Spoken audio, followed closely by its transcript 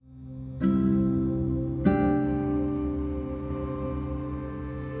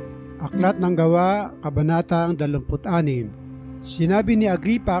Aklat ng Gawa, Kabanatang 26. Sinabi ni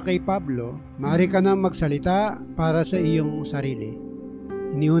Agripa kay Pablo, "Maaari ka nang magsalita para sa iyong sarili."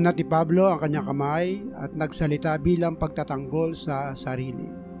 Iniunat ni Pablo ang kanyang kamay at nagsalita bilang pagtatanggol sa sarili.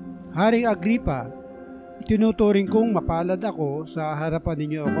 "Haring Agripa, itinuturing kong mapalad ako sa harapan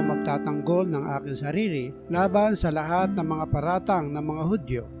ninyo ako magtatanggol ng aking sarili laban sa lahat ng mga paratang ng mga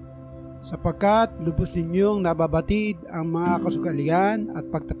Hudyo, sapagkat lubos ninyong nababatid ang mga kasugalian at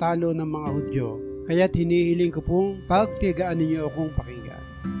pagtatalo ng mga Hudyo, kaya't hinihiling ko pong pagtiyagaan ninyo akong pakinggan.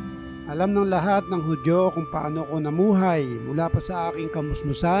 Alam ng lahat ng Hudyo kung paano ko namuhay mula pa sa aking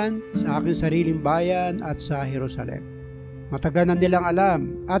kamusmusan, sa aking sariling bayan at sa Jerusalem. Matagal na nilang alam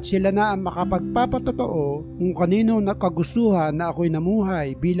at sila na ang makapagpapatotoo kung kanino nakagustuhan na ako'y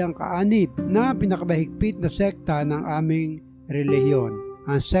namuhay bilang kaanib na pinakabahigpit na sekta ng aming relihiyon,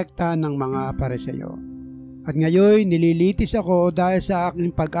 ang sekta ng mga Pariseo. At ngayon nililitis ako dahil sa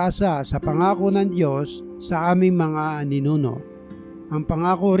aking pag-asa sa pangako ng Diyos sa aming mga ninuno. Ang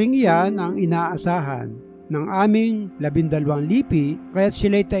pangako ring iyan ang inaasahan ng aming 12 lipi, kaya't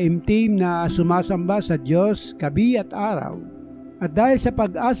sila'y taimtim na sumasamba sa Diyos gabi at araw. At dahil sa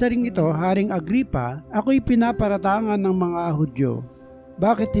pag-asa ring ito, Haring Agripa, ako'y pinaparatangan ng mga Hudyo.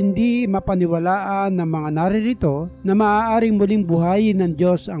 Bakit hindi mapaniwalaan ng mga naririto na maaaring muling buhayin ng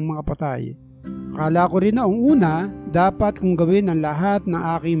Diyos ang mga patay? Akala ko rin noong una, dapat kong gawin ang lahat ng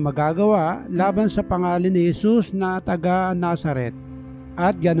aking magagawa laban sa pangalan ni Jesus na taga Nazaret.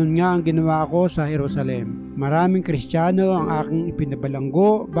 At ganun nga ang ginawa ko sa Jerusalem. Maraming Kristiyano ang aking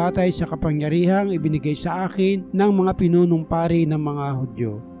ipinabalanggo batay sa kapangyarihang ibinigay sa akin ng mga pinunong pari ng mga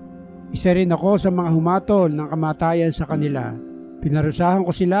Hudyo. Isa rin ako sa mga humatol ng kamatayan sa kanila. Pinarusahan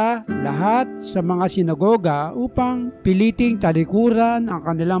ko sila lahat sa mga sinagoga upang piliting talikuran ang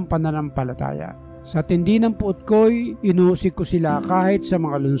kanilang pananampalataya. Sa tindi ng puot ko'y inusig ko sila kahit sa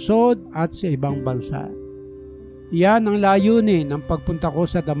mga lungsod at sa ibang bansa. Iyan ang layunin ng pagpunta ko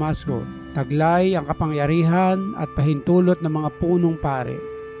sa Damasco. Taglay ang kapangyarihan at pahintulot ng mga punong pare.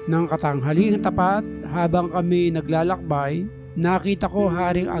 Nang katanghaling tapat, habang kami naglalakbay, nakita ko,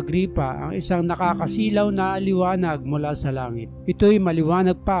 Haring Agripa, ang isang nakakasilaw na liwanag mula sa langit. Ito'y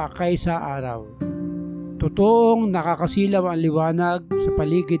maliwanag pa kaysa araw. Totoong nakakasilaw ang liwanag sa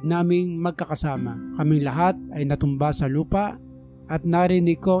paligid naming magkakasama. Kaming lahat ay natumba sa lupa at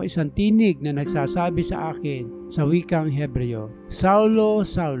narinig ko isang tinig na nagsasabi sa akin sa wikang Hebreo, "Saulo,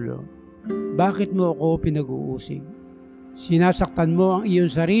 Saulo, bakit mo ako pinag-uusig? Sinasaktan mo ang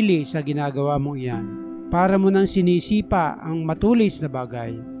iyong sarili sa ginagawa mong iyan. Para mo nang sinisipa ang matulis na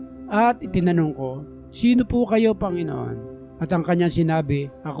bagay." At itinanong ko, "Sino po kayo, Panginoon?" At ang kanyang sinabi,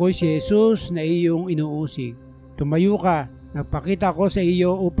 "Ako'y si Jesus na iyong inuusig. Tumayo ka, nagpakita ko sa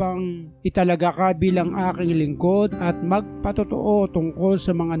iyo upang italaga ka bilang aking lingkod at magpatotoo tungkol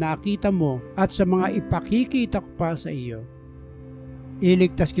sa mga nakita mo at sa mga ipakikita ko pa sa iyo.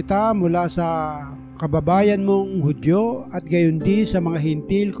 Iligtas kita mula sa kababayan mong Hudyo at gayon din sa mga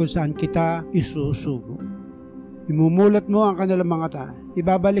hintil kung saan kita isusugo. Imumulot mo ang kanilang mga mata.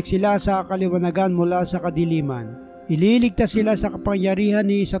 Ibabalik sila sa kaliwanagan mula sa kadiliman. Ililigtas sila sa kapangyarihan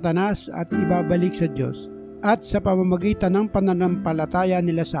ni Satanas at ibabalik sa Diyos. At sa pamamagitan ng pananampalataya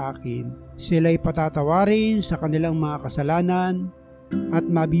nila sa akin, sila'y patatawarin sa kanilang mga kasalanan at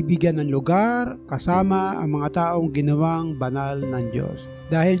mabibigyan ng lugar kasama ang mga taong ginawang banal ng Diyos."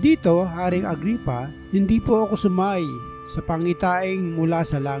 Dahil dito, Haring Agripa, hindi po ako sumay sa pangitaing mula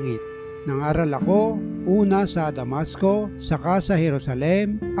sa langit. Nangaral ako una sa Damasco, saka sa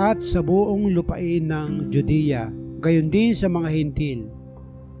Jerusalem at sa buong lupain ng Judea, gayon din sa mga hintil.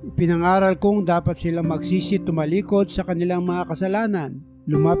 Ipinangaral kong dapat silang magsisit tumalikod sa kanilang mga kasalanan,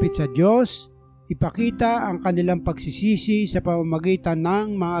 lumapit sa Diyos, ipakita ang kanilang pagsisisi sa pamamagitan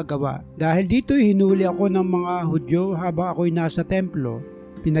ng mga gawa. Dahil dito'y hinuli ako ng mga Hudyo habang ako'y nasa templo.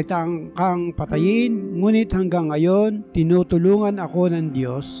 Pinagtangkang patayin, ngunit hanggang ngayon tinutulungan ako ng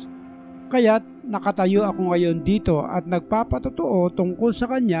Diyos. Kaya't nakatayo ako ngayon dito at nagpapatotoo tungkol sa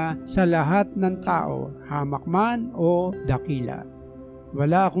Kanya sa lahat ng tao, hamak man o dakila.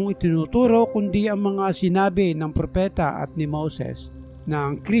 Wala akong itinuturo kundi ang mga sinabi ng propeta at ni Moses,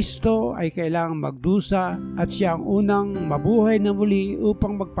 na ang Kristo ay kailangang magdusa at siya ang unang mabuhay na muli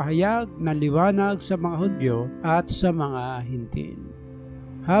upang magpahayag ng liwanag sa mga Hudyo at sa mga hintil.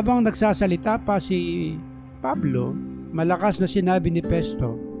 Habang nagsasalita pa si Pablo, malakas na sinabi ni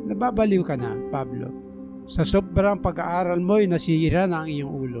Festo, "Nababaliw ka na, Pablo. Sa sobrang pag-aaral mo'y nasira na ang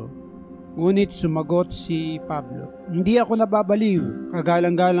iyong ulo." Ngunit sumagot si Pablo, "Hindi ako nababaliw,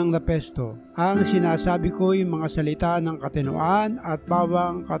 kagalang-galang na Festo. Ang sinasabi ko'y mga salita ng katinuan at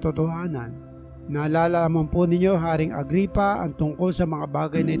bawang katotohanan. Naalala naman po ninyo, Haring Agripa, ang tungkol sa mga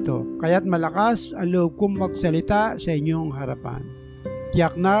bagay na ito. Kaya't malakas ang loob kong magsalita sa inyong harapan.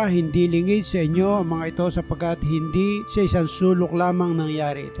 Tiyak na hindi lingid sa inyo ang mga ito sapagkat hindi sa isang sulok lamang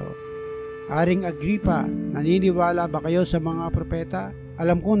nangyari ito. Haring Agripa, naniniwala ba kayo sa mga propeta?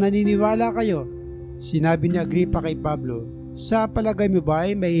 Alam kong naniniwala kayo. Sinabi ni Agripa kay Pablo, sa palagay mo ba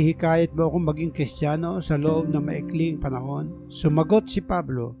ay mahihikayat ba akong maging Kristiyano sa loob ng maikling panahon? Sumagot si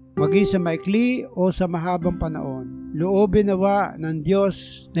Pablo, maging sa maikli o sa mahabang panahon. Loobin nawa ng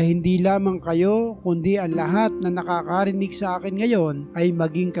Diyos na hindi lamang kayo kundi ang lahat na nakakarinig sa akin ngayon ay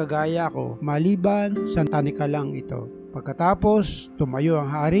maging kagaya ko maliban sa tanikalang ito. Pagkatapos, tumayo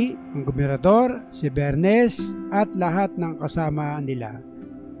ang hari, ang gobernador, si Bernes at lahat ng kasama nila.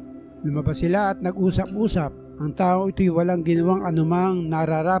 Lumabas sila at nag-usap-usap. Ang tao ito'y walang ginawang anumang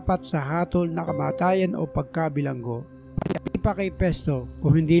nararapat sa hatol na kamatayan o pagkabilanggo. Pa kay Pesto,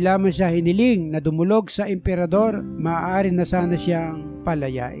 kung hindi lamang siya hiniling na dumulog sa emperador, maaari na sana siyang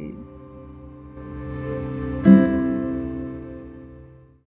palayain.